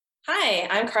Hi,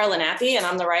 I'm Karla Nappi, and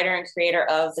I'm the writer and creator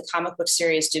of the comic book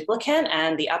series Duplicant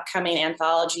and the upcoming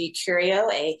anthology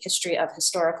Curio, A History of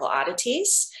Historical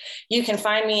Oddities. You can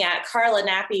find me at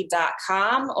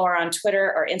karlanappi.com or on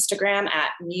Twitter or Instagram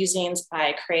at Musings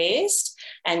by Crazed,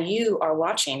 and you are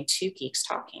watching Two Geeks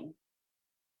Talking.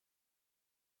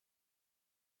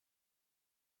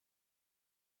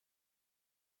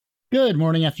 Good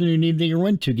morning, afternoon, evening,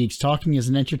 everyone. Two Geeks Talking is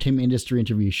an entertainment industry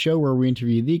interview show where we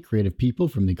interview the creative people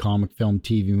from the comic, film,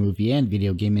 TV, movie, and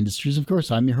video game industries. Of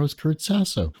course, I'm your host, Kurt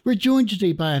Sasso. We're joined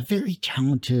today by a very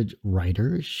talented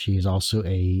writer. She's also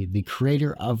the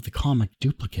creator of the comic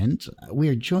Duplicant. We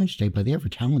are joined today by the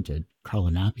ever-talented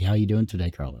Karla Nappi. How are you doing today,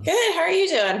 Karla? Good. How are you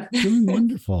doing? Doing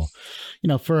wonderful. You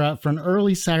know, for an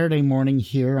early Saturday morning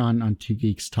here on Two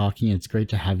Geeks Talking, it's great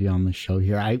to have you on the show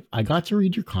here. I got to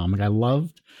read your comic. I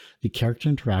loved the character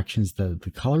interactions. The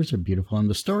colors are beautiful, and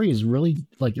the story is really,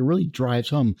 it really drives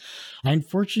home. I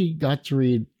unfortunately got to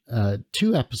read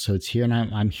 2 episodes here, and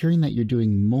I'm hearing that you're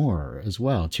doing more as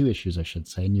well. 2 issues, I should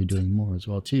say, and you're doing more as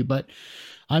well, too. But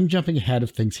I'm jumping ahead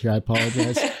of things here. I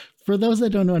apologize. For those that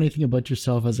don't know anything about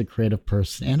yourself as a creative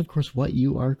person, and of course, what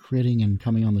you are creating and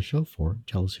coming on the show for,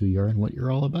 tell us who you are and what you're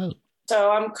all about.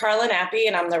 So I'm Karla Nappi,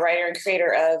 and I'm the writer and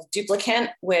creator of Duplicant,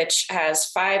 which has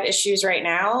 5 issues right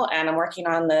now. And I'm working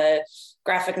on the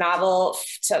graphic novel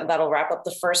that'll wrap up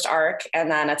the first arc. And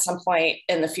then at some point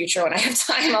in the future, when I have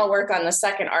time, I'll work on the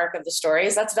second arc of the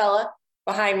stories. That's Bella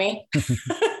behind me.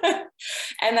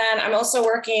 And then I'm also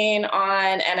working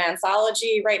on an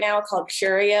anthology right now called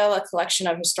Curio, a collection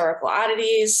of historical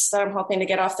oddities that I'm hoping to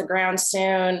get off the ground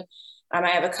soon. I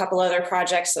have a couple other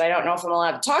projects that I don't know if I'm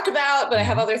allowed to talk about, but I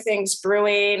have other things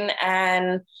brewing.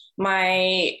 And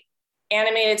my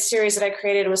animated series that I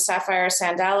created was Sapphire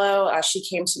Sandalo. She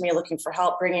came to me looking for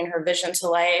help bringing her vision to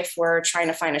life. We're trying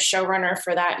to find a showrunner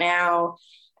for that now.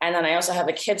 And then I also have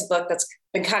a kid's book that's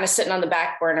been kind of sitting on the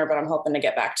back burner, but I'm hoping to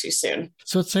get back to soon.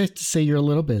 So it's safe to say you're a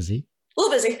little busy. A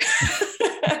little busy.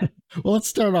 Well, let's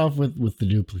start off with the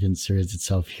Duplicant series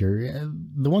itself here.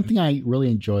 The one thing I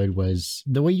really enjoyed was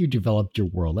the way you developed your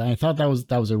world. And I thought that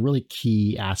was a really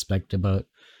key aspect about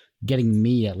getting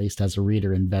me, at least as a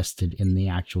reader, invested in the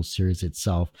actual series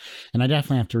itself. And I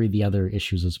definitely have to read the other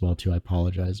issues as well, too. I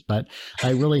apologize. But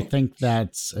I really think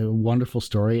that's a wonderful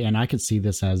story. And I could see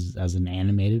this as an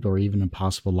animated or even a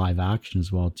possible live action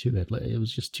as well, too. It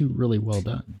was just too really well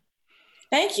done.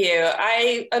 Thank you.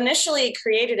 I initially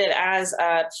created it as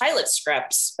pilot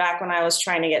scripts back when I was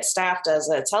trying to get staffed as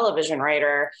a television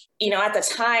writer. You know, at the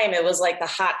time, it was like the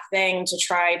hot thing to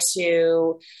try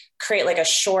to create like a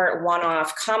short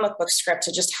one-off comic book script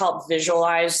to just help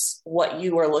visualize what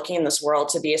you were looking this world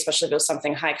to be, especially if it was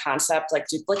something high concept like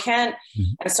Duplicant. Mm-hmm.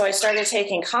 And so I started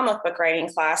taking comic book writing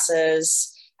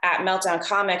classes at Meltdown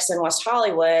Comics in West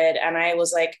Hollywood. And I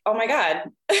was like, oh my God,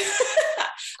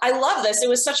 I love this. It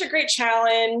was such a great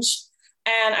challenge.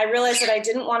 And I realized that I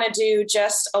didn't want to do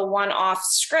just a one-off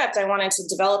script. I wanted to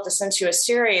develop this into a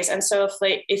series. And so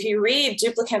if you read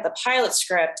Duplicant, the pilot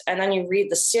script, and then you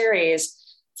read the series,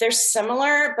 they're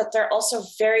similar, but they're also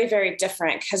very, very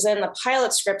different. Because in the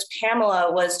pilot script,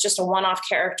 Pamela was just a one-off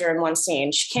character in one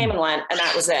scene. She came and went, and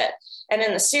that was it. And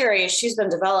in the series, she's been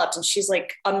developed, and she's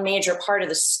like a major part of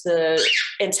the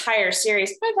entire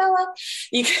series. Hi, Bella.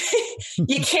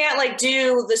 You can't like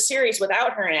do the series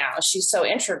without her now. She's so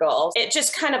integral. It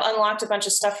just kind of unlocked a bunch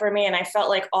of stuff for me. And I felt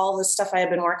like all the stuff I had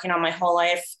been working on my whole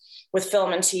life with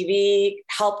film and TV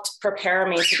helped prepare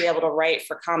me to be able to write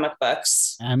for comic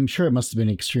books. I'm sure it must have been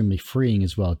extremely freeing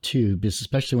as well, too, because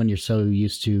especially when you're so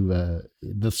used to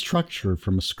the structure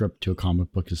from a script to a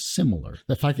comic book is similar.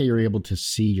 The fact that you're able to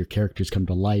see your characters come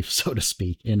to life, so to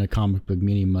speak, in a comic book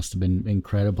medium must have been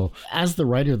incredible. As the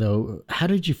writer, though, how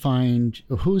did you find,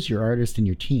 who's your artist in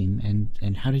your team,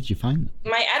 and how did you find them?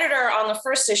 My editor on the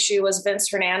first issue was Vince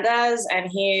Hernandez,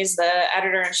 and he's the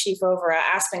editor-in-chief over at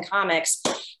Aspen Comics.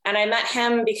 And I met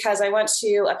him because I went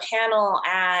to a panel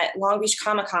at Long Beach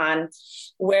Comic-Con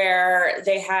where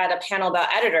they had a panel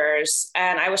about editors.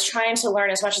 And I was trying to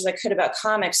learn as much as I could about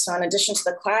comics. So in addition to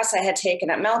the class I had taken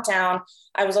at Meltdown,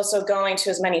 I was also going to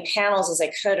as many panels as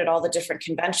I could at all the different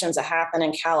conventions that happen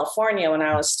in California when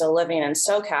I was still living in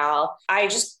SoCal. I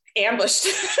just ambushed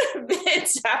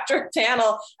Vince after a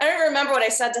panel. I don't remember what I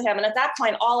said to him. And at that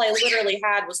point, all I literally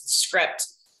had was the script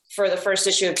for the first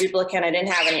issue of Duplicant. I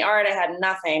didn't have any art. I had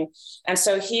nothing. And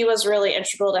so he was really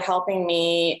integral to helping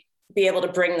me be able to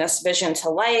bring this vision to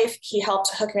life. He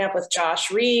helped hook me up with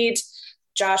Josh Reed,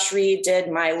 Josh Reed did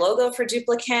my logo for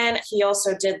Duplicant. He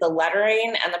also did the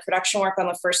lettering and the production work on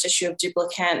the first issue of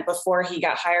Duplicant before he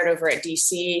got hired over at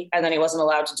DC. And then he wasn't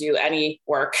allowed to do any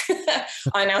work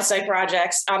on outside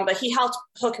projects. But he helped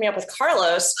hook me up with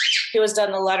Carlos, who has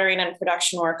done the lettering and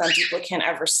production work on Duplicant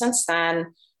ever since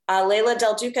then. Leila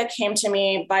Del Duca came to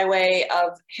me by way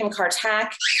of Him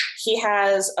Kartak. He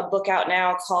has a book out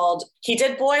now called, he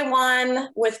did Boy One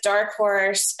with Dark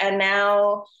Horse, and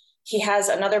now he has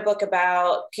another book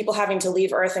about people having to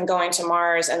leave Earth and going to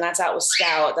Mars, and that's out with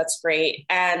Scout. That's great.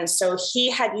 And so he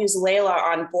had used Layla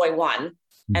on Boy One.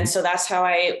 And so that's how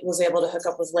I was able to hook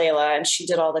up with Layla, and she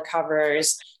did all the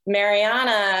covers.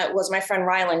 Mariana was my friend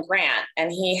Rylend Grant,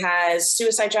 and he has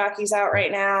Suicide Jockeys out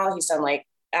right now. He's done like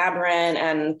Aberrant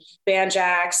and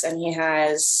Banjax, and he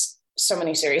has so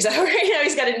many series out right now.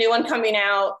 He's got a new one coming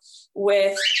out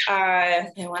with, I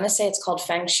want to say it's called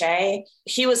Feng Shui.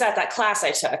 He was at that class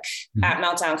I took at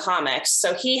Meltdown Comics.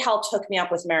 So he helped hook me up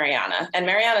with Mariana. And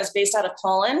Mariana is based out of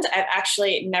Poland. I've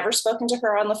actually never spoken to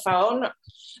her on the phone.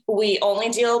 We only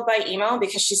deal by email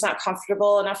because she's not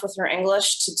comfortable enough with her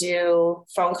English to do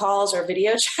phone calls or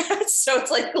video chats. So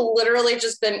it's like literally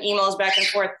just been emails back and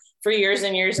forth for years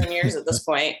and years and years at this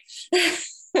point.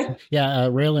 Yeah,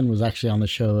 Rylend was actually on the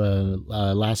show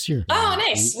last year. Oh,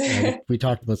 nice. We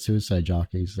talked about Suicide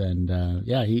Jockeys, and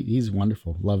yeah, he's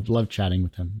wonderful. Love chatting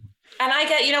with him. And I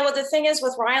get, what the thing is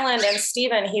with Rylend and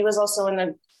Steven, he was also in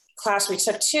the class we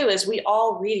took too, is we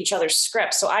all read each other's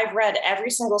scripts. So I've read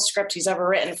every single script he's ever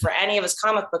written for any of his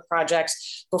comic book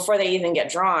projects before they even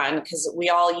get drawn, because we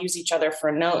all use each other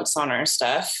for notes on our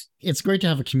stuff. It's great to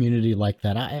have a community like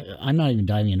that. I'm not even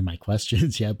diving into my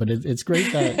questions yet, but it's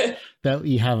great that that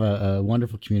you have a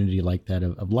wonderful community like that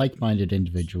of like-minded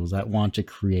individuals that want to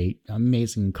create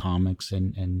amazing comics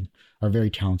and are very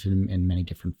talented in many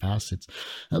different facets.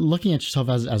 Looking at yourself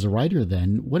as a writer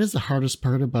then, what is the hardest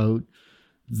part about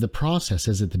the process?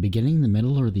 Is it the beginning, the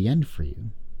middle, or the end for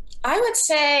you? I would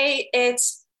say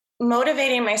it's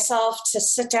motivating myself to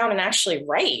sit down and actually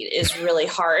write is really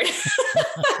hard.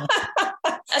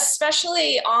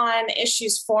 Especially on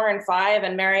issues 4 and 5.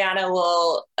 And Mariana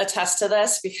will attest to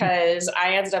this because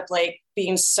I ended up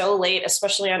being so late,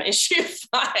 especially on issue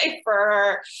 5 for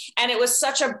her. And it was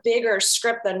such a bigger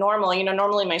script than normal.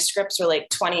 Normally my scripts are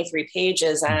 23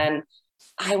 pages. And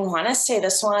I want to say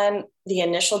this one, the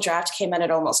initial draft came in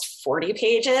at almost 40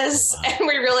 pages. Oh, wow. And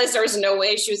we realized there was no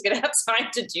way she was going to have time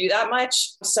to do that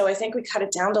much. So I think we cut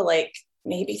it down to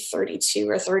maybe 32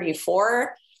 or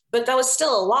 34. But that was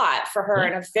still a lot for her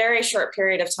in a very short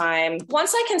period of time.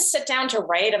 Once I can sit down to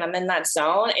write and I'm in that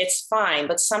zone, it's fine.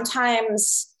 But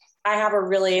sometimes I have a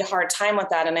really hard time with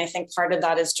that. And I think part of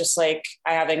that is just I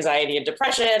have anxiety and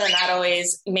depression, and that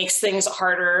always makes things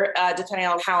harder depending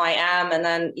on how I am. And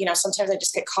then, sometimes I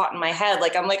just get caught in my head.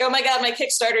 I'm like, oh my God, my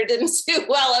Kickstarter didn't do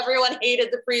well. Everyone hated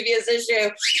the previous issue.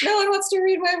 No one wants to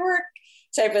read my work,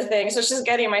 type of thing. So it's just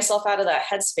getting myself out of that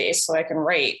headspace so I can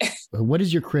write. What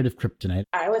is your creative kryptonite?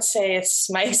 I would say it's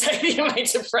my anxiety and my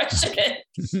depression.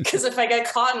 Because if I get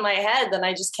caught in my head, then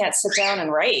I just can't sit down and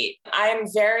write. I'm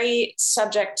very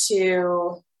subject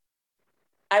to,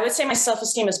 I would say my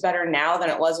self-esteem is better now than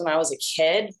it was when I was a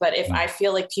kid. But if I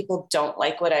feel like people don't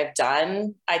like what I've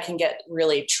done, I can get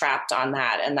really trapped on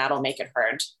that. And that'll make it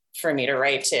hard for me to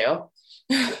write too.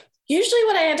 Usually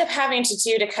what I end up having to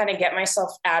do to kind of get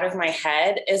myself out of my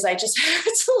head is I just have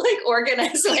to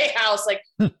organize my house.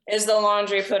 Is the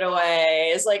laundry put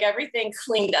away? Is everything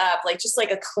cleaned up? Just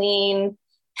a clean,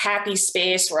 happy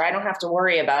space where I don't have to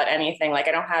worry about anything. I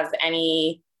don't have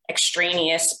any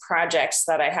extraneous projects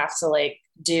that I have to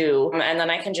do. And then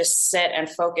I can just sit and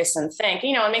focus and think,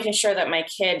 and making sure that my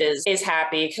kid is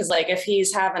happy. Cause if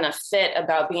he's having a fit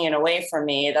about being away from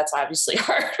me, that's obviously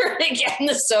harder to get in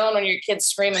the zone when your kid's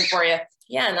screaming for you.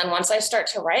 Yeah. And then once I start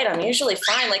to write, I'm usually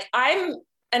fine. I'm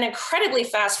an incredibly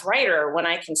fast writer when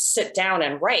I can sit down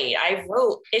and write. I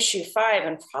wrote issue 5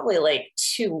 in probably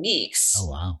 2 weeks. Oh,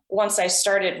 wow. Once I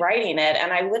started writing it.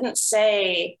 And I wouldn't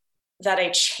say that I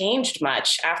changed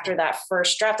much after that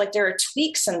first draft. There are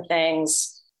tweaks and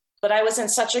things, but I was in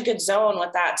such a good zone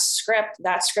with that script.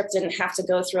 That script didn't have to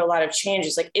go through a lot of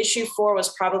changes. Issue 4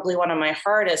 was probably one of my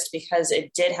hardest because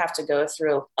it did have to go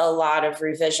through a lot of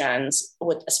revisions,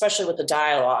 especially with the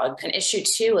dialogue. And issue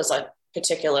 2 was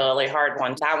particularly hard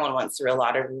one. That one went through a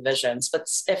lot of revisions. But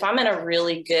if I'm in a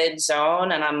really good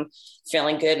zone and I'm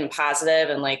feeling good and positive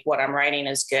and what I'm writing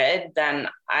is good, then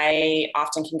I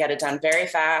often can get it done very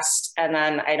fast. And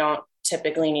then I don't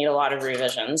typically need a lot of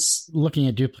revisions. Looking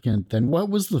at Duplicant, then what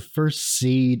was the first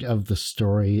seed of the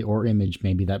story or image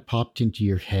maybe that popped into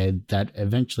your head that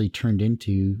eventually turned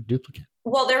into Duplicant?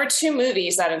 Well, there were two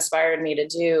movies that inspired me to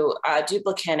do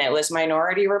Duplicant. It was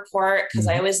Minority Report, because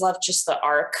I always loved just the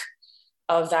arc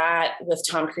of that with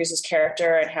Tom Cruise's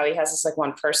character and how he has this like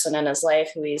one person in his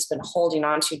life who he's been holding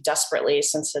on to desperately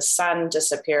since his son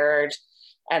disappeared.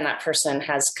 And that person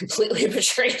has completely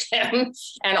betrayed him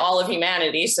and all of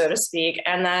humanity, so to speak.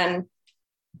 And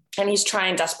he's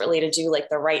trying desperately to do like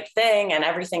the right thing, and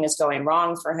everything is going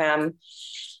wrong for him.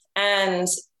 And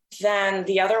then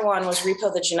the other one was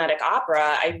Repo, the Genetic Opera.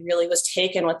 I really was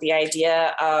taken with the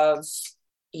idea of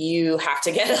you have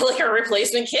to get like a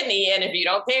replacement kidney, and if you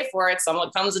don't pay for it, someone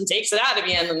comes and takes it out of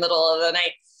you in the middle of the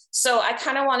night. So I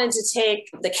kind of wanted to take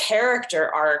the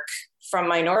character arc from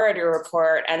Minority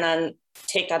Report and then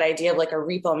take that idea of like a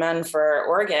repo men for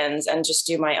organs and just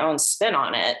do my own spin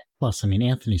on it. Plus, I mean,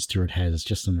 Anthony Stewart Head is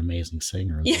just an amazing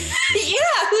singer. Yeah,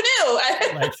 who knew?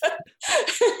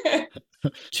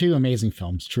 Two amazing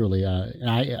films, truly. And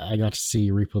I got to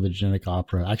see Repo the Genetic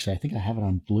Opera. Actually, I think I have it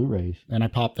on Blu-ray, and I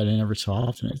pop that in every so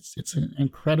often. It's an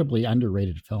incredibly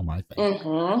underrated film, I think.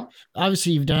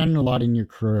 Obviously, you've done a lot in your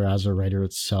career as a writer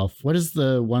itself. What is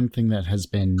the one thing that has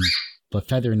been the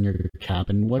feather in your cap,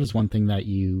 and what is one thing that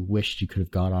you wished you could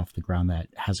have got off the ground that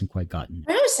hasn't quite gotten?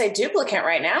 I would say Duplicant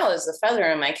right now is the feather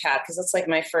in my cap, because it's like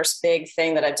my first big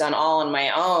thing that I've done all on my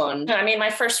own. I mean, my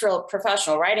first real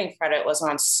professional writing credit was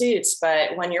on Suits,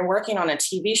 but when you're working on a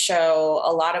TV show,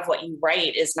 a lot of what you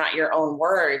write is not your own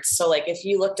words. So like if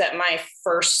you looked at my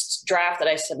first draft that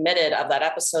I submitted of that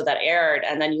episode that aired,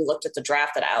 and then you looked at the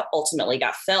draft that ultimately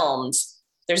got filmed,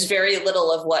 there's very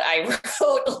little of what I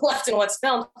wrote left in what's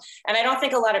filmed. And I don't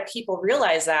think a lot of people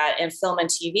realize that in film and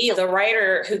TV, the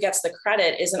writer who gets the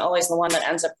credit isn't always the one that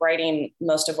ends up writing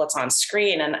most of what's on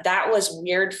screen. And that was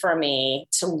weird for me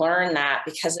to learn that,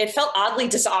 because it felt oddly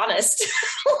dishonest.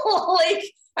 Like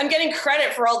I'm getting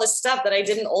credit for all this stuff that I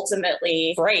didn't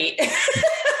ultimately write.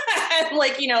 And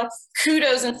like,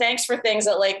 kudos and thanks for things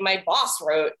that like my boss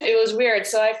wrote. It was weird.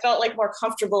 So I felt like more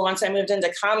comfortable once I moved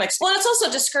into comics. Well, it's also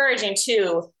discouraging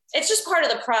too. It's just part of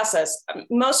the process.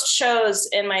 Most shows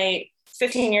in my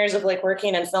 15 years of like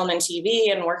working in film and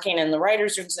TV and working in the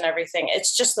writers' rooms and everything,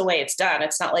 it's just the way it's done.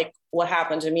 It's not like what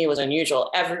happened to me was unusual.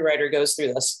 Every writer goes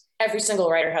through this. Every single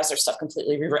writer has their stuff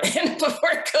completely rewritten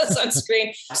before it goes on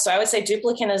screen. So I would say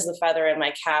Duplicant is the feather in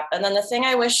my cap. And then the thing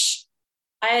I wish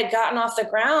I had gotten off the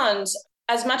ground,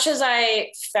 as much as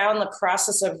I found the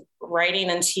process of writing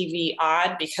and TV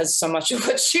odd, because so much of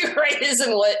what you write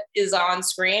isn't what is on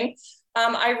screen,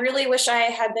 I really wish I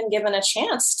had been given a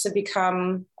chance to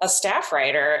become a staff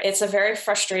writer. It's a very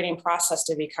frustrating process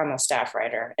to become a staff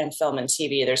writer in film and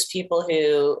TV. There's people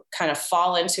who kind of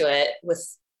fall into it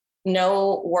with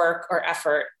no work or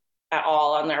effort at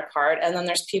all on their part. And then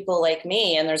there's people like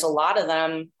me, and there's a lot of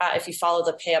them, if you follow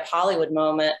the Pay Up Hollywood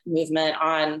movement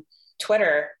on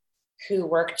Twitter, who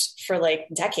worked for like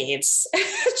decades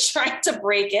trying to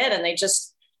break in, and they're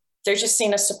just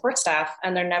seen as support staff,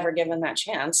 and they're never given that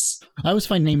chance. I always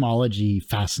find namology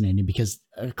fascinating, because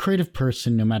a creative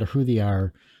person, no matter who they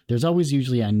are, there's always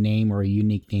usually a name or a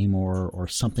unique name or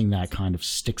something that kind of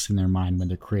sticks in their mind when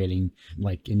they're creating,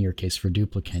 like in your case for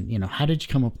Duplicant. How did you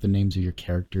come up with the names of your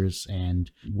characters,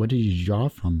 and what did you draw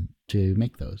from to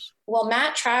make those? Well,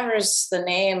 Matt Travers, the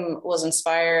name was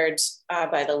inspired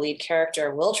by the lead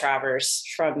character, Will Travers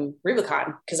from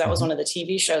Rubicon, because that was one of the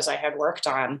TV shows I had worked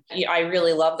on. I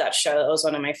really loved that show. It was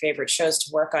one of my favorite shows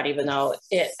to work on, even though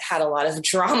it had a lot of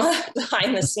drama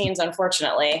behind the scenes,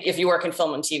 unfortunately. If you work in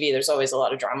film and TV, there's always a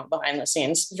lot of drama behind the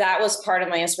scenes. That was part of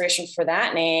my inspiration for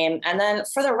that name. And then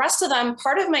for the rest of them,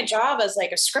 part of my job as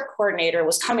like a script coordinator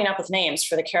was coming up with names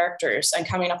for the characters and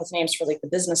coming up with names for like the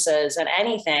businesses and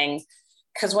anything.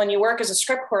 Because when you work as a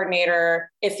script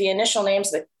coordinator, if the initial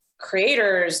names the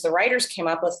creators, the writers came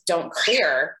up with don't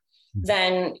clear,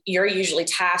 then you're usually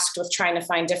tasked with trying to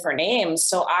find different names.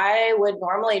 So I would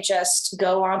normally just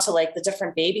go onto like the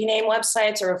different baby name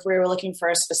websites, or if we were looking for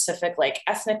a specific like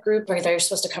ethnic group where they're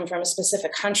supposed to come from a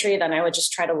specific country, then I would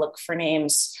just try to look for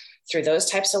names through those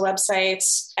types of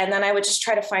websites. And then I would just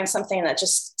try to find something that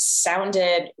just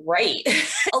sounded right.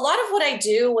 A lot of what I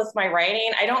do with my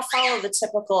writing, I don't follow the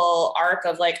typical arc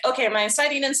of like, okay, my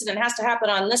inciting incident has to happen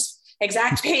on this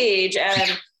exact page,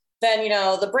 and then,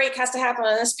 the break has to happen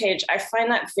on this page. I find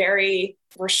that very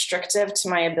restrictive to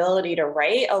my ability to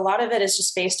write. A lot of it is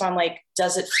just based on like,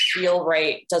 does it feel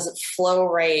right? Does it flow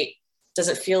right? Does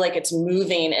it feel like it's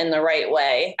moving in the right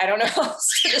way? I don't know how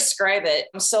else to describe it.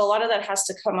 So a lot of that has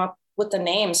to come up with the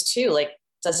names too. Like,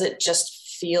 does it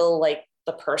just feel like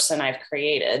the person I've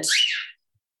created?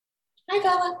 Hi,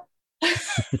 Bella.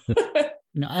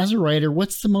 Now, as a writer,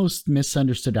 what's the most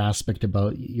misunderstood aspect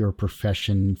about your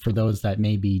profession for those that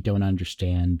maybe don't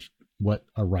understand, what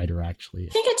a writer actually I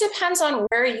is? think it depends on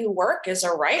where you work as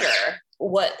a writer,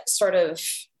 what sort of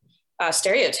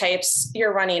stereotypes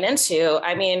you're running into.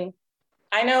 I mean,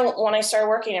 I know when I started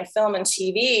working in film and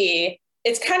TV,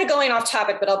 it's kind of going off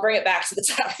topic, but I'll bring it back to the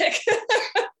topic.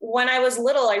 When I was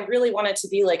little, I really wanted to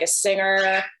be like a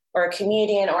singer or a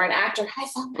comedian or an actor. I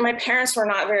thought my parents were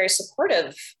not very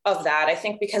supportive of that. I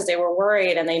think because they were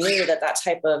worried and they knew that that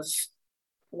type of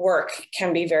work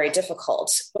can be very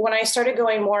difficult. But when I started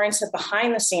going more into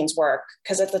behind the scenes work,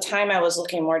 because at the time I was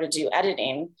looking more to do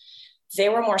editing, they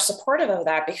were more supportive of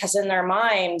that because in their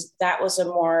mind, that was a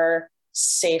more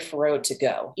safe road to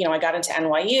go. You know, I got into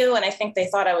NYU and I think they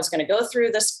thought I was going to go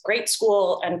through this great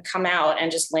school and come out and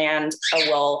just land a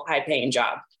well, high paying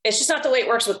job. It's just not the way it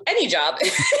works with any job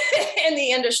in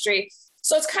the industry.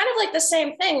 So it's kind of like the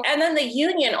same thing. And then the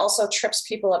union also trips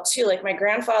people up too. Like my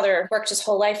grandfather worked his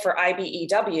whole life for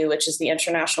IBEW, which is the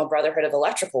International Brotherhood of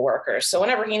Electrical Workers. So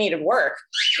whenever he needed work,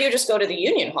 he would just go to the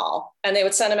union hall and they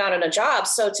would send him out on a job.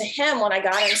 So to him, when I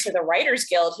got into the Writers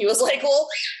Guild, he was like, well,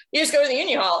 you just go to the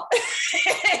union hall.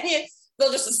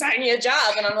 They'll just assign you a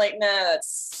job. And I'm like, no,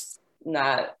 that's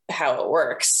not how it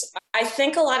works. I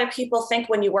think a lot of people think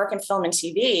when you work in film and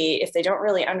TV, if they don't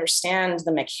really understand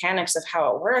the mechanics of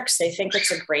how it works, they think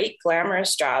it's a great,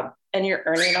 glamorous job and you're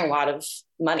earning a lot of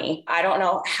money. I don't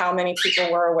know how many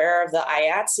people were aware of the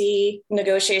IATSE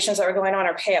negotiations that were going on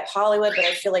or Pay Up Hollywood, but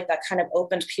I feel like that kind of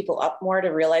opened people up more to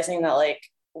realizing that like,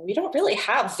 we don't really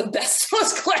have the best,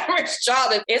 most glamorous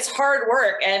job. It's hard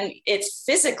work and it's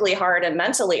physically hard and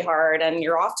mentally hard. And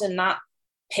you're often not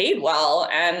paid well.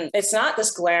 And it's not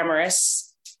this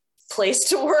glamorous place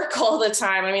to work all the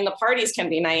time. I mean, the parties can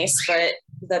be nice, but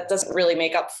that doesn't really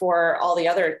make up for all the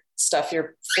other stuff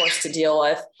you're forced to deal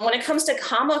with. When it comes to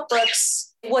comic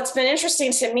books, what's been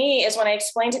interesting to me is when I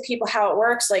explain to people how it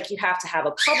works, like you have to have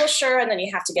a publisher and then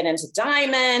you have to get into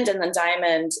Diamond. And then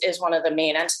Diamond is one of the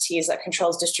main entities that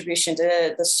controls distribution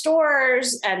to the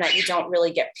stores and that you don't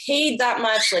really get paid that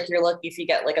much. Like you're lucky if you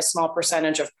get like a small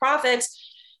percentage of profits.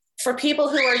 For people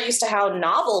who are used to how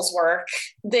novels work,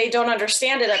 they don't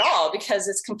understand it at all because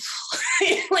it's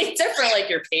completely different. Like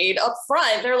you're paid up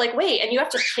front. They're like, wait, and you have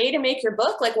to pay to make your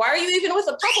book? Like, why are you even with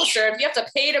a publisher if you have to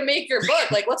pay to make your book?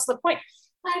 Like, what's the point?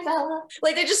 Hi, Bella.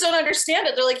 Like, they just don't understand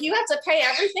it. They're like, you have to pay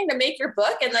everything to make your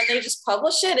book and then they just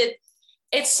publish it.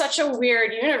 It's such a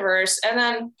weird universe. And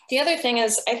then the other thing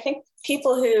is, I think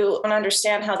people who don't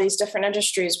understand how these different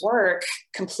industries work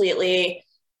completely,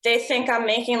 they think I'm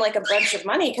making like a bunch of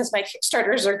money because my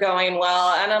Kickstarters are going well.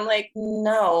 And I'm like,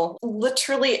 no,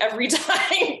 literally every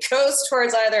dime goes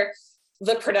towards either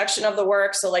the production of the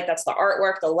work. So like that's the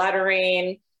artwork, the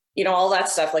lettering, you know, all that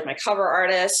stuff, like my cover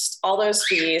artist, all those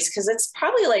fees, because it's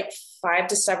probably like $5,000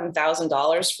 to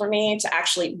 $7,000 for me to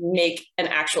actually make an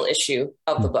actual issue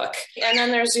of the book. And then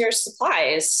there's your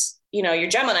supplies, you know, your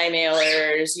Gemini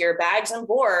mailers, your bags and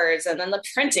boards, and then the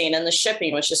printing and the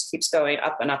shipping, which just keeps going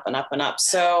up and up and up and up.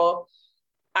 So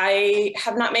I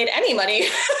have not made any money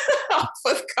off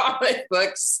of comic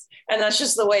books. And that's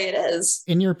just the way it is.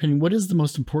 In your opinion, what is the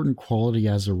most important quality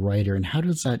as a writer and how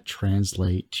does that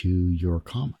translate to your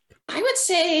comic? I would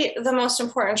say the most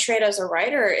important trait as a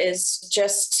writer is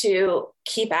just to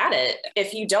keep at it.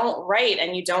 If you don't write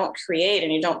and you don't create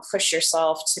and you don't push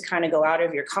yourself to kind of go out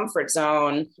of your comfort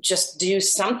zone, just do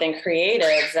something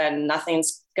creative, then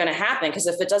nothing's going to happen. Because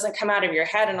if it doesn't come out of your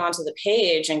head and onto the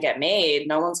page and get made,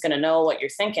 no one's going to know what you're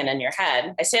thinking in your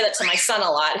head. I say that to my son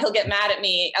a lot. He'll get mad at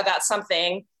me about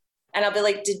something and I'll be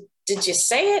like, did you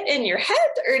say it in your head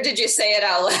or did you say it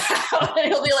out loud? And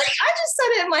he'll be like, I just said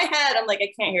it in my head. I'm like,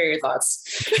 I can't hear your thoughts.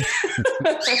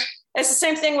 It's the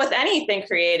same thing with anything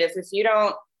creative. If you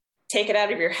don't take it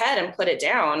out of your head and put it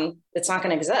down, it's not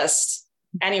going to exist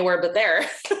anywhere but there.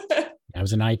 I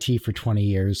was in IT for 20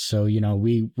 years. So, you know,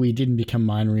 we didn't become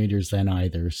mind readers then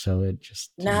either. So it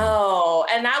just. No.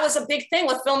 And that was a big thing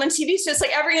with film and TV. So it's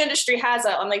like every industry has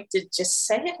that. I'm like, did you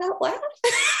say it out loud?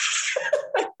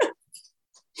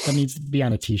 That needs to be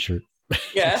on a t-shirt.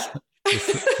 Yeah.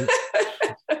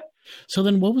 So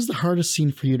then what was the hardest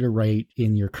scene for you to write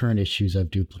in your current issues of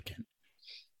Duplicant?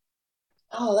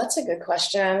 Oh, that's a good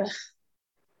question.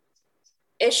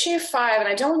 Issue 5, and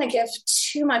I don't want to give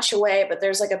too much away, but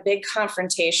there's like a big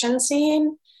confrontation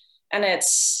scene and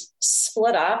it's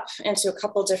split up into a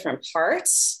couple different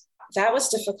parts. That was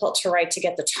difficult to write to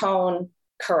get the tone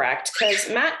correct because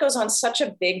Matt goes on such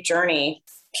a big journey.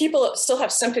 People still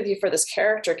have sympathy for this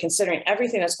character considering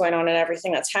everything that's going on and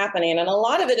everything that's happening. And a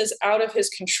lot of it is out of his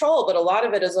control, but a lot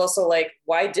of it is also like,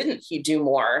 why didn't he do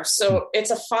more? So it's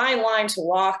a fine line to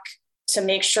walk to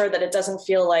make sure that it doesn't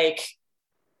feel like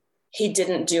he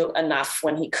didn't do enough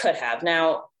when he could have.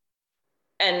 Now,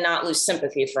 and not lose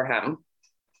sympathy for him.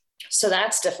 So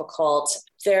that's difficult.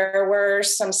 There were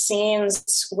some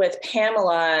scenes with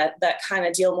Pamela that kind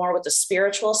of deal more with the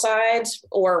spiritual side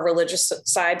or religious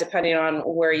side, depending on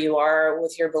where you are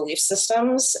with your belief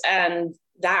systems. And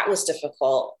that was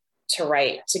difficult to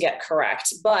write, to get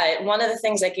correct. But one of the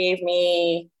things that gave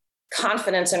me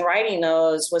confidence in writing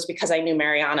those was because I knew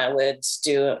Mariana would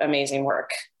do amazing work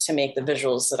to make the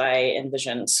visuals that I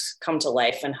envisioned come to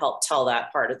life and help tell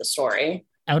that part of the story.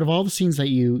 Out of all the scenes that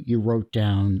you wrote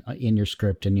down in your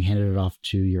script and you handed it off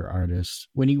to your artist,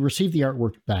 when you received the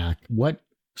artwork back, what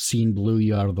scene blew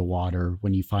you out of the water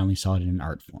when you finally saw it in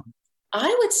art form?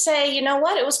 I would say, you know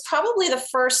what? It was probably the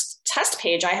first test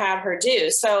page I had her do.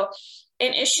 So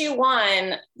in issue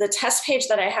 1, the test page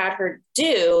that I had her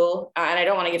do, and I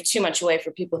don't want to give too much away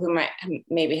for people who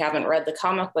maybe haven't read the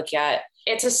comic book yet.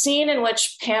 It's a scene in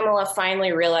which Pamela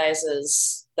finally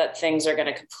realizes that things are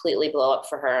going to completely blow up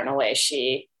for her in a way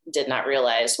she did not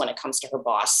realize when it comes to her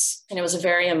boss. And it was a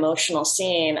very emotional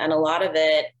scene. And a lot of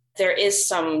it, there is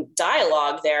some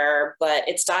dialogue there, but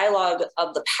it's dialogue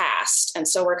of the past. And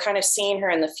so we're kind of seeing her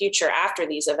in the future after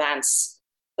these events,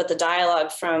 but the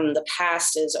dialogue from the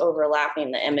past is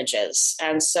overlapping the images.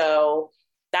 And so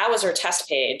that was her test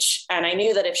page. And I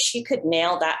knew that if she could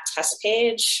nail that test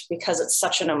page, because it's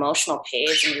such an emotional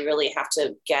page and you really have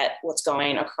to get what's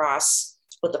going across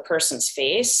with the person's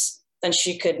face, then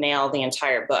she could nail the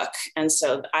entire book. And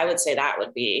so I would say that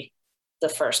would be the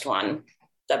first one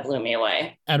that blew me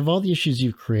away. Out of all the issues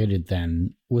you've created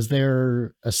then, was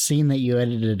there a scene that you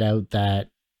edited out that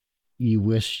you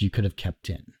wish you could have kept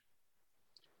in?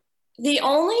 The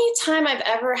only time I've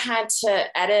ever had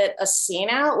to edit a scene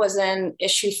out was in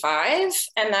issue 5.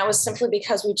 And that was simply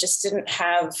because we just didn't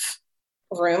have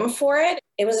room for it.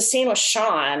 It was a scene with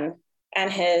Sean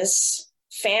and his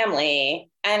family,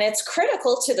 and it's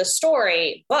critical to the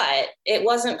story, but it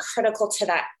wasn't critical to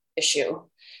that issue.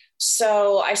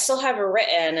 So I still have it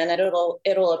written and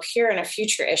it'll appear in a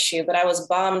future issue, but I was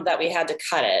bummed that we had to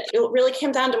cut it. It really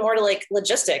came down to more to like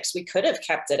logistics. We could have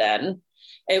kept it in.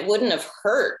 It wouldn't have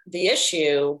hurt the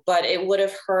issue, but it would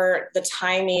have hurt the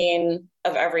timing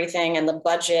of everything and the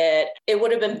budget. It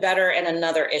would have been better in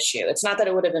another issue. It's not that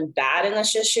it would have been bad in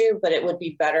this issue, but it would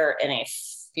be better in a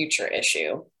future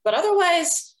issue. But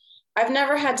otherwise, I've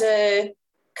never had to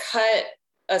cut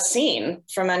a scene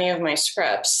from any of my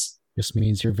scripts. This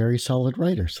means you're a very solid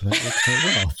writer, so that works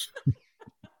out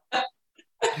well.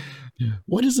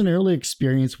 What is an early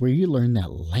experience where you learned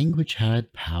that language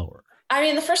had power? I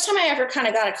mean, the first time I ever kind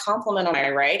of got a compliment on my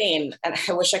writing, and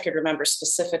I wish I could remember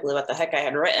specifically what the heck I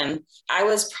had written, I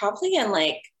was probably in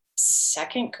like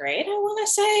 2nd grade, I want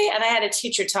to say. And I had a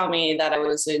teacher tell me that I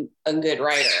was a good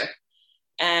writer.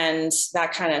 And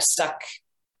that kind of stuck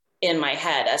in my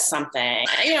head as something.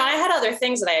 You know, I had other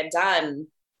things that I had done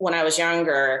when I was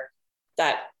younger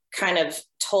that kind of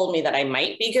told me that I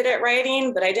might be good at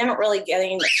writing, but I didn't really get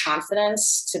the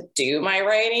confidence to do my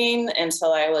writing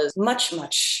until I was much,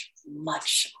 much,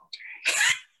 much older.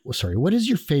 Well, sorry, what is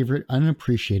your favorite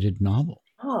unappreciated novel?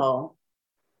 Oh,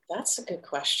 that's a good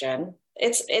question.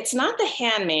 It's not The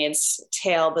Handmaid's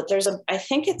Tale, but I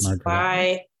think it's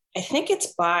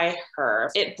by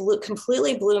her. It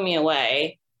completely blew me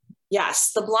away.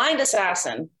 Yes, The Blind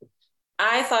Assassin.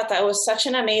 I thought that was such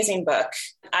an amazing book.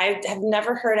 I have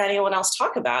never heard anyone else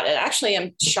talk about it. Actually,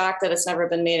 I'm shocked that it's never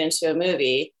been made into a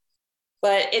movie.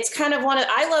 But it's kind of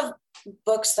I love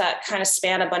books that kind of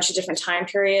span a bunch of different time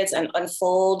periods and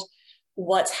unfold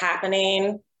what's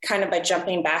happening kind of by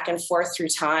jumping back and forth through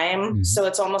time. Mm-hmm. So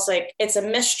it's almost like it's a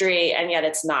mystery and yet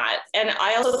it's not. And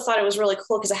I also thought it was really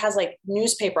cool because it has like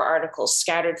newspaper articles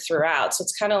scattered throughout. So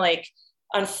it's kind of like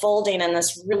unfolding in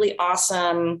this really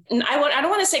awesome, and I don't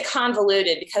want to say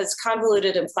convoluted because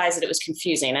convoluted implies that it was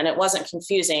confusing, and it wasn't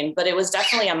confusing, but it was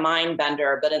definitely a mind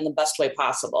bender, but in the best way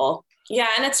possible. Yeah.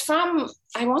 And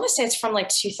I want to say it's from like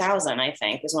 2000, I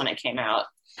think is when it came out.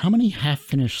 How many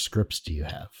half-finished scripts do you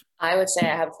have? I would say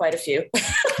I have quite a few.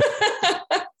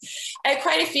 I have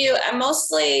quite a few. And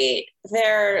mostly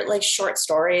they're like short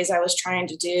stories I was trying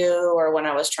to do, or when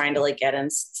I was trying to like get in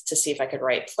to see if I could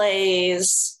write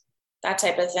plays, that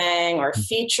type of thing, or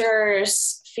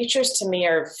features. Features to me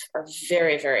are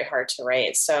very, very hard to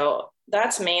write. So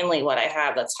that's mainly what I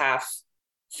have that's half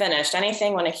finished.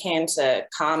 Anything when it came to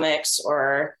comics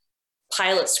or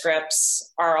pilot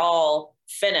scripts are all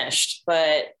finished.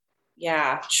 But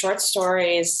yeah, short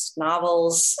stories,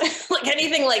 novels, like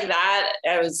anything like that,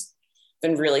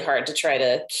 been really hard to try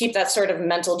to keep that sort of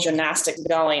mental gymnastics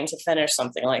going to finish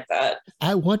something like that.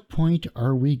 At what point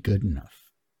are we good enough?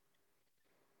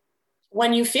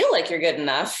 when you feel like you're good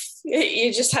enough,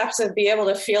 you just have to be able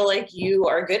to feel like you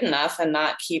are good enough and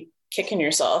not keep kicking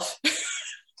yourself.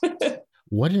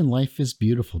 What in life is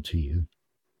beautiful to you?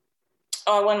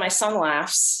 Oh, when my son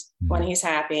laughs, when he's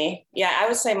happy. Yeah, I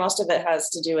would say most of it has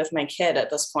to do with my kid at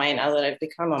this point, now that I've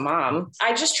become a mom.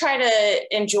 I just try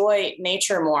to enjoy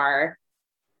nature more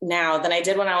now than I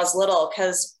did when I was little,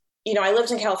 because, you know, I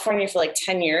lived in California for like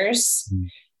 10 years.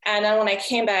 And then when I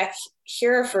came back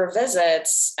here for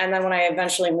visits, and then when I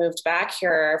eventually moved back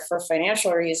here for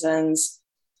financial reasons,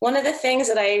 one of the things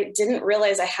that I didn't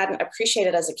realize I hadn't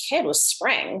appreciated as a kid was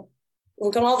spring.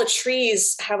 Look at all the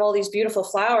trees have all these beautiful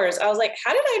flowers. I was like,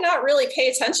 how did I not really pay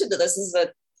attention to this as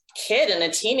a kid and a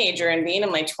teenager and being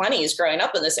in my 20s growing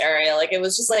up in this area? Like, it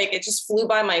was just like, it just flew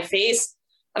by my face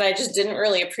and I just didn't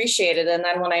really appreciate it. And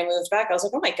then when I moved back, I was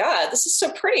like, oh my God, this is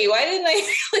so pretty. Why didn't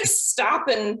I like stop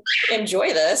and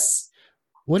enjoy this?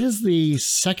 What is the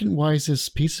second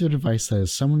wisest piece of advice that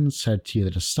someone said to you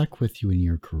that has stuck with you in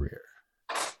your career?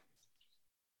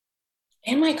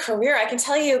 In my career, I can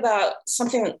tell you about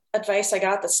advice I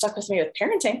got that stuck with me with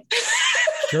parenting.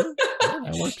 Sure. Yeah,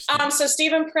 that works. So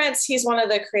Stephen Prince, he's one of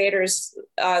the creators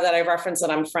that I reference that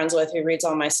I'm friends with, who reads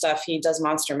all my stuff. He does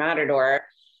Monster Matador.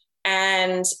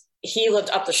 And he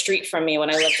lived up the street from me when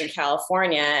I lived in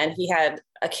California. And he had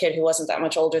a kid who wasn't that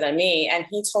much older than me. And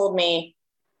he told me,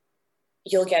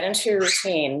 you'll get into a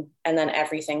routine and then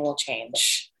everything will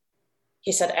change.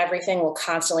 He said, everything will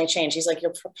constantly change. He's like,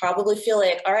 you'll probably feel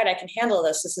like, all right, I can handle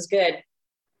this. This is good.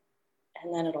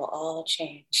 And then it'll all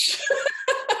change.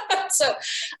 So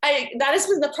that has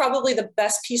been probably the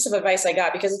best piece of advice I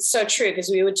got, because it's so true. Because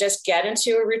we would just get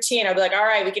into a routine. I'd be like, all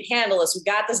right, we can handle this. We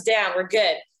got this down. We're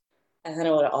good. And then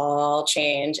it would all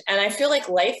change. And I feel like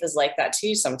life is like that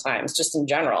too sometimes, just in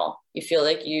general. You feel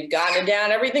like you've gotten it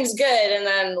down, everything's good. And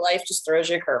then life just throws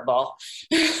you a curveball.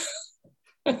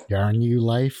 Darn you,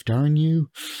 life. Darn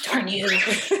you. Darn you.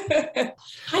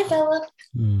 Hi, Philip.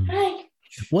 Hi.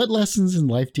 What lessons in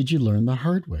life did you learn the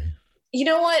hard way? You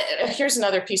know what? Here's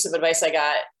another piece of advice I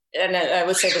got. And I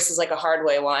would say this is like a hard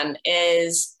way one,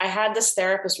 is I had this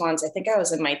therapist once, I think I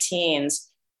was in my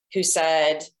teens, who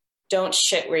said, don't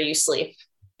shit where you sleep.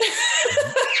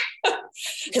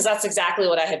 Because that's exactly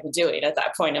what I had been doing at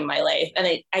that point in my life. And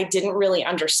I didn't really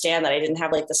understand that. I didn't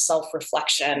have like the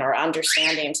self-reflection or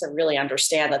understanding to really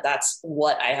understand that that's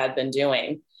what I had been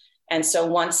doing. And so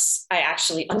once I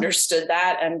actually understood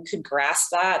that and could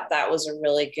grasp that, that was a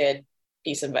really good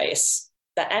piece of advice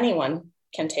that anyone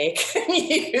can take and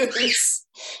use.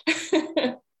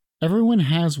 Everyone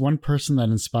has one person that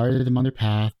inspired them on their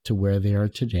path to where they are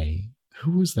today.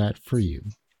 Who was that for you?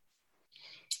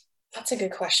 That's a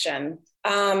good question.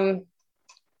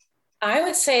 I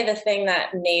would say the thing that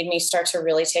made me start to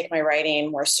really take my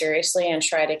writing more seriously and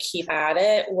try to keep at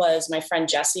it was my friend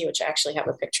Jesse, which I actually have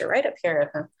a picture right up here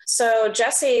of him. So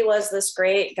Jesse was this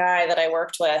great guy that I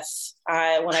worked with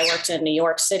when I worked in New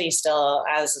York City still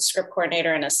as a script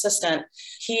coordinator and assistant.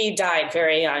 He died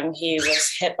very young. He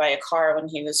was hit by a car when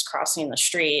he was crossing the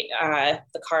street.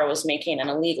 The car was making an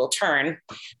illegal turn.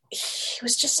 He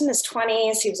was just in his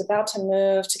 20s. He was about to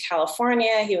move to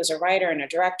California. He was a writer and a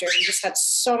director. He just had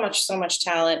so much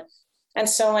talent. And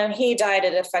so when he died,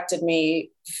 it affected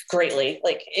me greatly.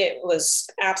 Like, it was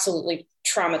absolutely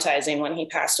traumatizing when he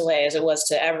passed away, as it was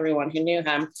to everyone who knew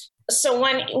him. So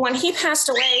when he passed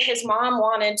away, his mom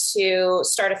wanted to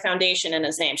start a foundation in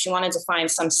his name. She wanted to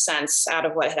find some sense out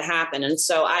of what had happened. And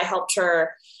so I helped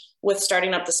her with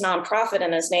starting up this nonprofit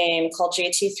in his name called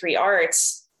JT3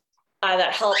 Arts,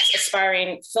 that helps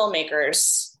aspiring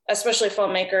filmmakers, especially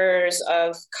filmmakers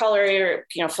of color,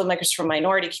 filmmakers from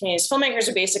minority communities, filmmakers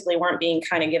who basically weren't being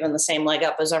kind of given the same leg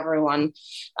up as everyone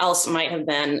else might have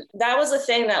been. That was a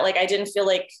thing that I didn't feel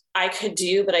like I could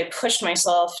do, but I pushed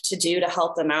myself to do to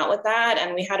help them out with that.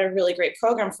 And we had a really great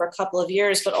program for a couple of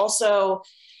years, but also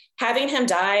having him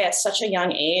die at such a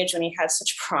young age when he had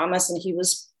such promise and he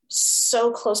was so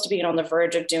close to being on the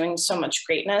verge of doing so much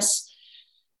greatness.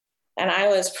 And I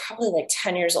was probably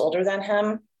 10 years older than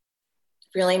him,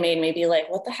 really made me be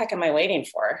like, what the heck am I waiting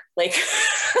for? Like,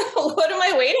 what am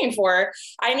I waiting for?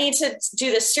 I need to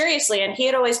do this seriously. And he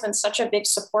had always been such a big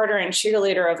supporter and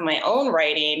cheerleader of my own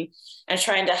writing and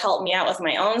trying to help me out with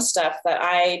my own stuff that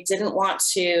I didn't want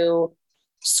to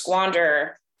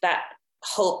squander that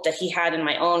hope that he had in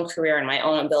my own career and my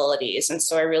own abilities. And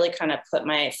so I really kind of put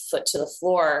my foot to the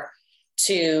floor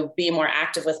to be more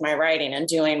active with my writing and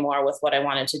doing more with what I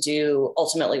wanted to do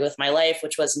ultimately with my life,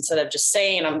 which was, instead of just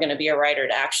saying I'm going to be a writer,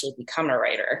 to actually become a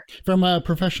writer. From a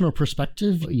professional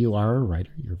perspective, you are a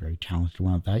writer. You're a very talented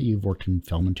one at that. You've worked in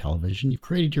film and television. You've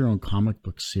created your own comic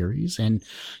book series, and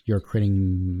you're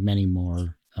creating many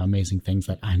more amazing things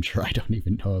that I'm sure I don't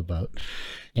even know about.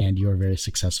 And you're very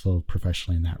successful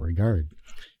professionally in that regard.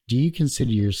 Do you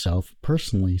consider yourself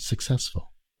personally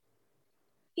successful?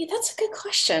 Yeah, that's a good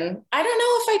question. I don't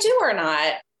know if I do or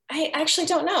not. I actually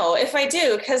don't know if I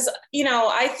do, because,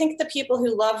 I think the people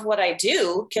who love what I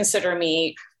do consider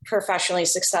me professionally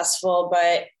successful,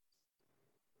 but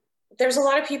there's a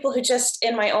lot of people who just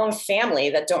in my own family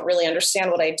that don't really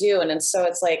understand what I do. And so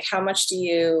it's like, how much do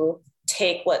you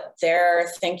take what they're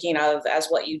thinking of as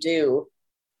what you do,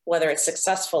 whether it's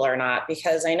successful or not?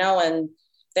 Because I know in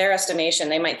their estimation,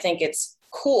 they might think it's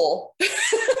cool,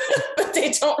 but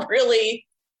they don't really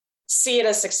see it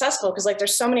as successful. Because like,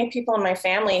 there's so many people in my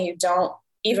family who don't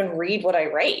even read what I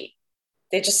write.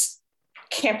 They just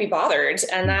can't be bothered.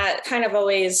 And that kind of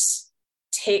always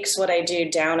takes what I do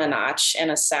down a notch in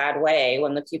a sad way,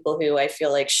 when the people who I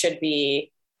feel like should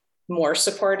be more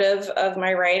supportive of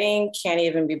my writing can't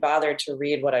even be bothered to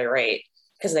read what I write,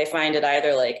 because they find it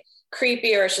either like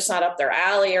creepy or it's just not up their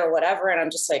alley or whatever. And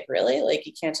I'm just like, really? Like,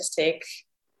 you can't just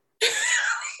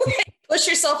push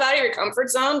yourself out of your comfort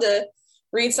zone to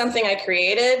read something I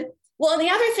created? Well, the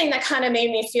other thing that kind of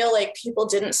made me feel like people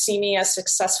didn't see me as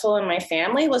successful in my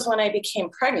family was when I became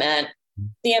pregnant.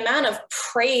 The amount of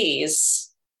praise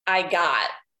I got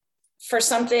for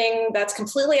something that's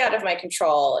completely out of my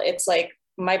control. It's like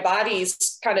my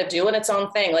body's kind of doing its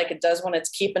own thing, like it does when it's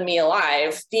keeping me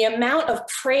alive. The amount of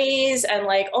praise and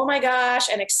like, oh my gosh,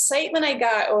 and excitement I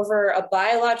got over a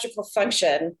biological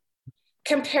function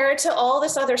compared to all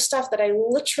this other stuff that I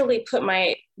literally put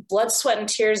my blood, sweat, and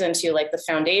tears into, like the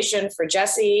foundation for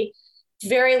Jesse,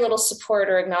 very little support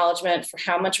or acknowledgement for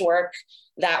how much work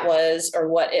that was, or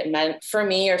what it meant for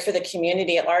me or for the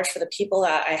community at large, for the people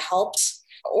that I helped,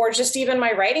 or just even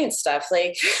my writing stuff.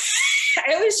 Like,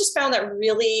 I always just found that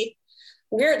really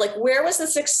weird. Like, where was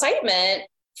this excitement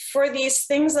for these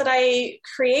things that I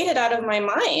created out of my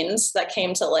mind that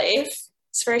came to life?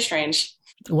 It's very strange.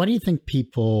 Why do you think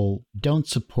people don't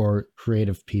support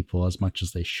creative people as much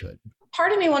as they should?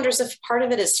 Part of me wonders if part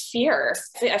of it is fear.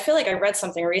 I feel like I read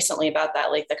something recently about that,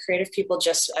 like the creative people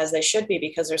just as they should be,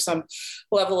 because there's some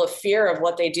level of fear of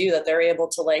what they do, that they're able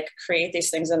to like create these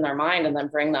things in their mind and then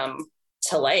bring them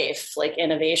to life, like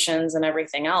innovations and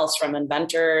everything else, from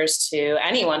inventors to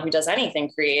anyone who does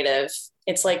anything creative.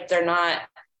 It's like they're not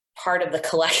part of the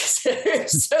collective,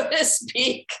 so to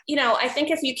speak. I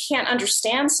think if you can't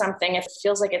understand something, if it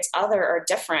feels like it's other or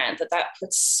different, that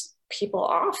puts people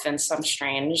off in some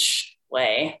strange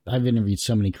way. I've interviewed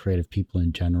so many creative people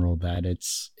in general that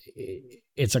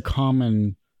it's a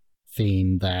common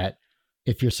theme that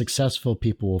if you're successful,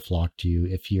 people will flock to you.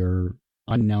 If you're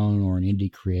unknown or an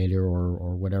indie creator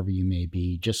or whatever you may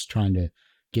be, just trying to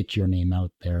get your name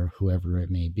out there, whoever it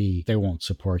may be, they won't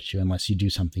support you unless you do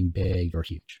something big or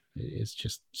huge. It's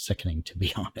just sickening, to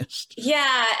be honest.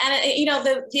 Yeah. And,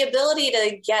 the ability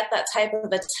to get that type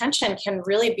of attention can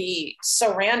really be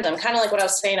so random. Kind of like what I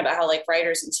was saying about how like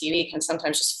writers in TV can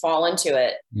sometimes just fall into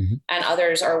it. Mm-hmm. And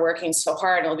others are working so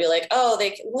hard and will be like, oh,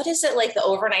 what is it, like the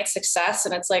overnight success?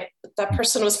 And it's like, that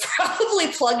person was probably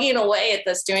plugging away at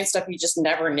this, doing stuff you just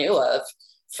never knew of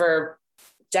for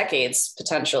decades,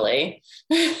 potentially.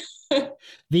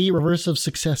 The reverse of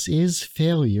success is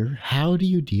failure. How do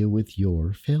you deal with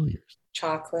your failures?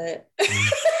 Chocolate.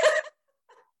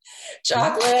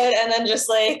 Chocolate. And then just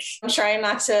like, I'm trying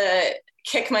not to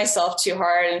kick myself too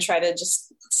hard and try to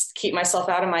just keep myself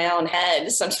out of my own head.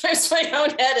 Sometimes my own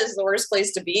head is the worst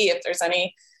place to be if there's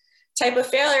any type of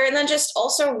failure. And then just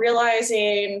also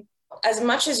realizing, as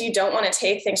much as you don't want to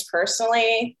take things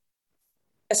personally,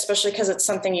 especially because it's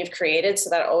something you've created, so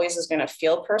that always is going to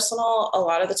feel personal, a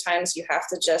lot of the times you have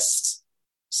to just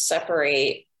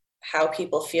separate how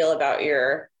people feel about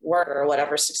your work or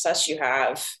whatever success you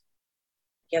have.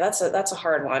 Yeah, that's a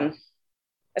hard one,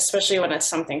 especially when it's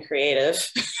something creative.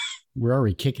 We're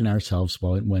already kicking ourselves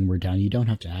when we're down. You don't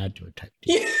have to add to it.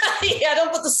 Yeah,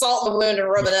 don't put the salt in the wound and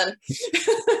rub it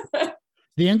in.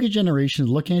 The younger generation is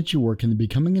looking at your work and they're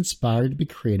becoming inspired to be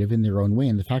creative in their own way.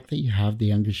 And the fact that you have the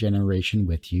younger generation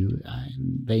with you,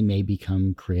 they may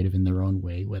become creative in their own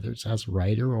way, whether it's as a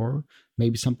writer or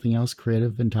maybe something else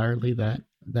creative entirely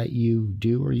that you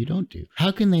do or you don't do.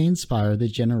 How can they inspire the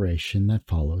generation that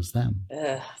follows them?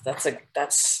 That's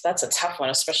a tough one,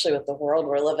 especially with the world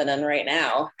we're living in right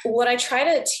now. What I try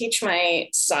to teach my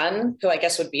son, who I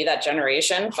guess would be that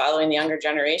generation following the younger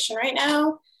generation right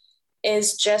now,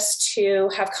 is just to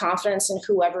have confidence in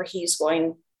whoever he's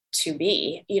going to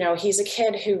be. He's a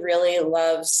kid who really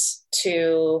loves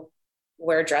to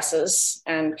wear dresses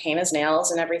and paint his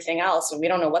nails and everything else. And we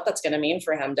don't know what that's going to mean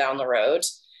for him down the road.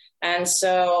 And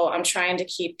so I'm trying to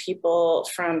keep people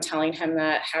from telling him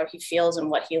that how he feels and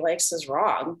what he likes is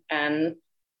wrong. And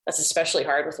that's especially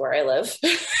hard with where I live.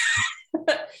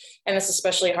 And it's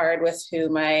especially hard with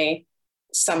who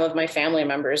some of my family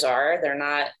members are. They're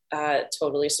not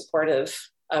totally supportive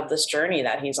of this journey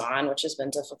that he's on, which has been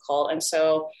difficult. And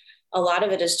so a lot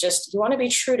of it is just, you want to be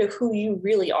true to who you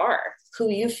really are, who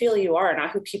you feel you are, not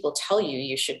who people tell you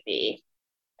you should be.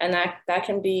 And that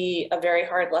can be a very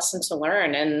hard lesson to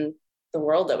learn in the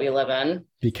world that we live in.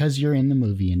 Because you're in the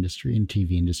movie industry and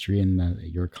TV industry, and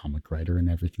you're a comic writer and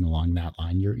everything along that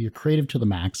line. You're creative to the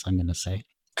max, I'm going to say.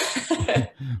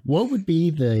 What would be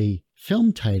the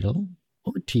film title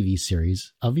or TV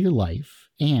series of your life,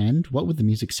 and what would the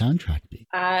music soundtrack be?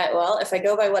 Well, if I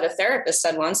go by what a therapist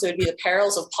said once, it would be The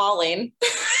Perils of Pauline.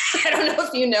 I don't know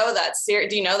if you know that series.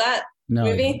 Do you know that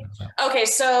movie? I don't know that. Okay,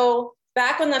 so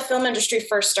back when the film industry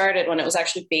first started, when it was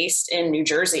actually based in New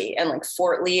Jersey and like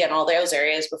Fort Lee and all those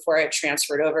areas before I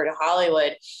transferred over to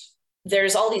Hollywood,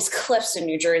 there's all these cliffs in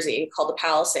New Jersey called the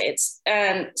Palisades.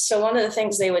 And so one of the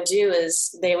things they would do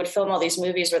is they would film all these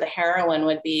movies where the heroine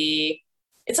would be,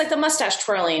 it's like the mustache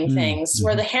twirling things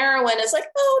where the heroine is like,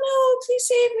 oh no, please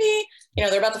save me. You know,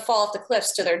 they're about to fall off the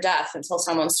cliffs to their death until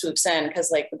someone swoops in because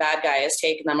like the bad guy has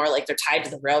taken them, or like they're tied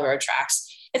to the railroad tracks.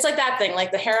 It's like that thing,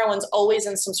 like the heroine's always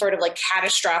in some sort of like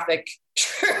catastrophic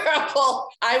trouble.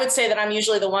 I would say that I'm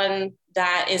usually the one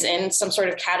that is in some sort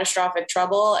of catastrophic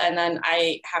trouble. And then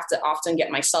I have to often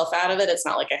get myself out of it. It's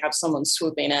not like I have someone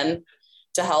swooping in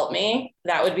to help me.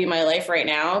 That would be my life right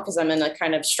now, because I'm in a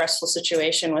kind of stressful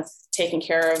situation with taking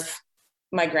care of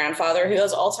my grandfather who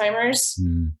has Alzheimer's.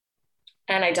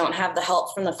 And I don't have the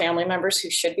help from the family members who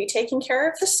should be taking care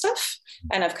of this stuff,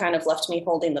 and have kind of left me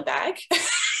holding the bag.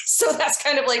 So that's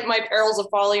kind of like my perils of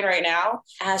falling right now.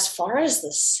 As far as the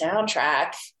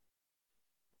soundtrack,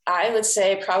 I would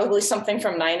say probably something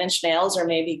from 9 Inch Nails or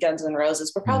maybe Guns N'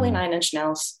 Roses, but probably 9 Inch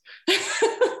Nails.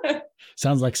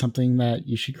 Sounds like something that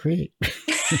you should create.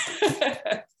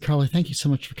 Karla, thank you so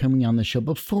much for coming on the show.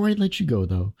 Before I let you go,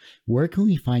 though, where can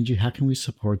we find you? How can we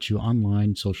support you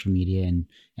online, social media, and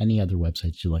any other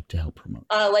websites you'd like to help promote?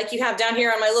 Like you have down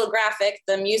here on my little graphic,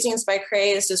 the Musings by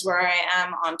Crazed is where I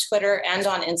am on Twitter and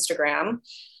on Instagram.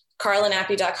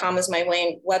 KarlaNappi.com is my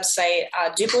main website.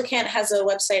 Duplicant has a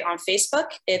website on Facebook.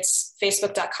 It's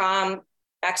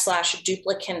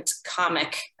facebook.com/Duplicant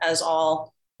comic, as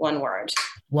all one word.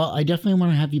 Well, I definitely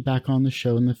want to have you back on the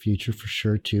show in the future for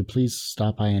sure, too. Please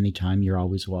stop by anytime. You're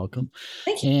always welcome.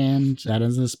 Thank you. And that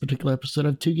ends this particular episode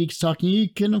of Two Geeks Talking. You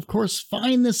can, of course,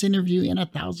 find this interview and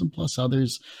 1,000+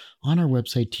 others on our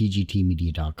website,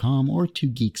 tgtmedia.com or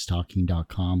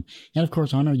twogeekstalking.com. And, of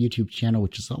course, on our YouTube channel,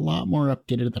 which is a lot more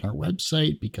updated than our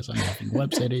website because I'm having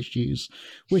website issues,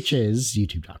 which is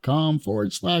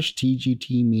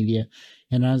youtube.com/tgtmedia.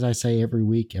 And as I say every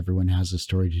week, everyone has a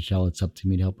story to tell. It's up to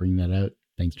me to help bring that out.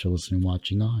 Thanks for listening and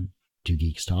watching on Two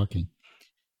Geeks Talking.